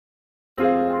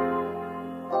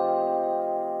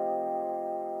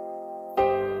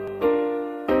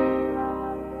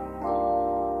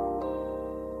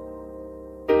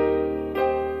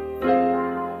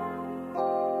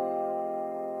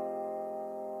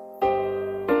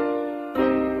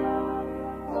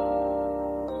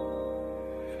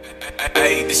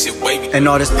Ay, this shit wavy. And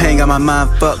all this pain got my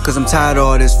mind fucked, cause I'm tired of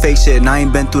all this fake shit. And I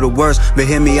ain't been through the worst, but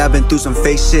hear me, I've been through some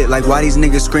fake shit. Like why these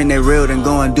niggas scream they real, then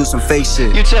go and do some fake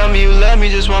shit. You tell me you love me,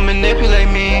 just wanna manipulate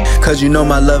me. Cause you know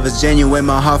my love is genuine,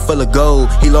 my heart full of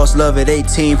gold. He lost love at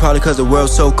 18, probably cause the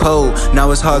world's so cold. Now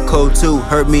it's hard cold too,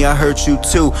 hurt me, I hurt you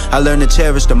too. I learned to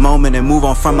cherish the moment and move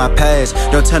on from my past.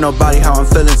 Don't tell nobody how I'm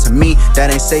feeling, to me,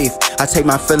 that ain't safe. I take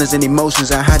my feelings and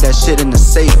emotions, I hide that shit in the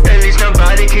safe. At least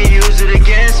nobody can use it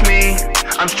against me.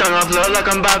 I'm strung off love like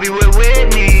I'm Bobby with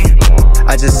Whitney.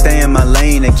 I just stay in my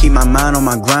lane and keep my mind on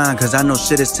my grind, cause I know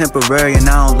shit is temporary and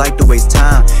I don't like to waste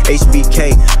time.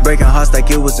 HBK, breaking hearts like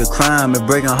it was a crime. If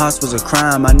breaking hearts was a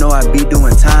crime, I know I'd be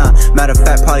doing time. Matter of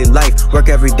fact, probably life, work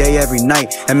every day, every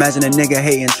night. Imagine a nigga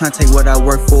hating, trying to take what I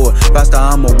work for. Faster,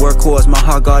 I'm a workhorse, my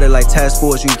heart guarded like task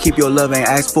force. You can keep your love, ain't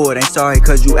ask for it, ain't sorry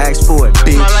cause you asked for it,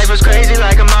 bitch. My life was crazy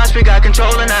like a mosh pit, got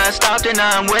control and I stopped it.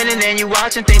 Now I'm winning and you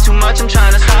watching, think too much, I'm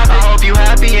trying to stop it. I hope you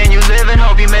happy and you living,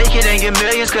 hope you make it and get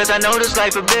millions, cause I know this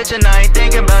life a bitch and I ain't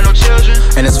thinking about no children.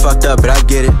 And it's fucked up, but I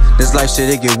get it. This life shit,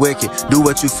 it get wicked. Do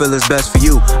what you feel is best for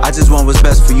you. I just want what's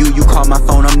best for you. You call my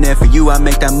phone, I'm there for you. I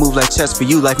make that move like chess for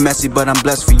you. Life messy, but I'm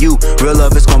blessed for you. Real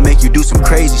love is gonna make you do some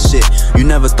crazy shit you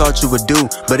never thought you would do.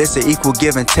 But it's an equal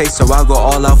give and take, so I'll go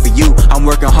all out for you. I'm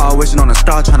working hard, wishing on a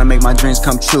star, trying to make my dreams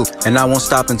come true. And I won't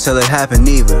stop until it happen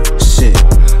either. Shit.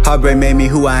 Heartbreak made me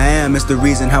who I am, it's the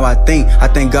reason how I think. I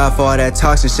thank God for all that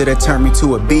toxic shit that turned me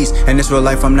to a beast. And this real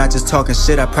life, I'm not just talking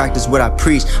shit, I practice what I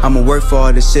preach. I'ma work for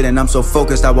all this shit and I'm so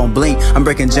focused I won't blink. I'm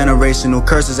breaking generational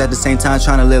curses at the same time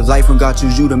trying to live life. When God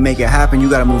choose you to make it happen, you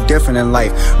gotta move different in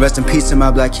life. Rest in peace to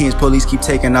my black kings, police keep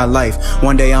taking our life.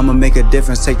 One day I'ma make a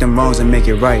difference, take them wrongs and make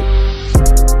it right.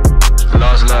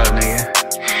 Lost love, nigga.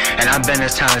 And I've been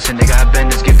this talented, nigga, I've been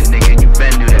this gifted, nigga. And you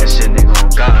been through that shit, nigga, on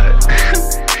God.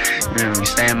 You know me,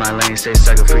 stay in my lane, stay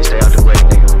sucker free, stay out the way,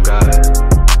 nigga, on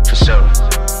God. For sure.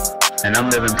 And I'm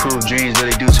living proof, dreams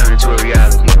really do turn into a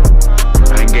reality.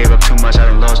 I done gave up too much, I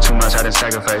done lost too much, I done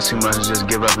sacrificed too much to just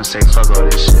give up and say fuck all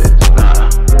this shit. Nah.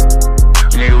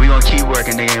 Nigga, we gon' keep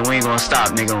working, nigga, and we ain't gon' stop,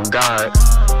 nigga, on God.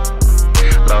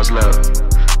 Lost love.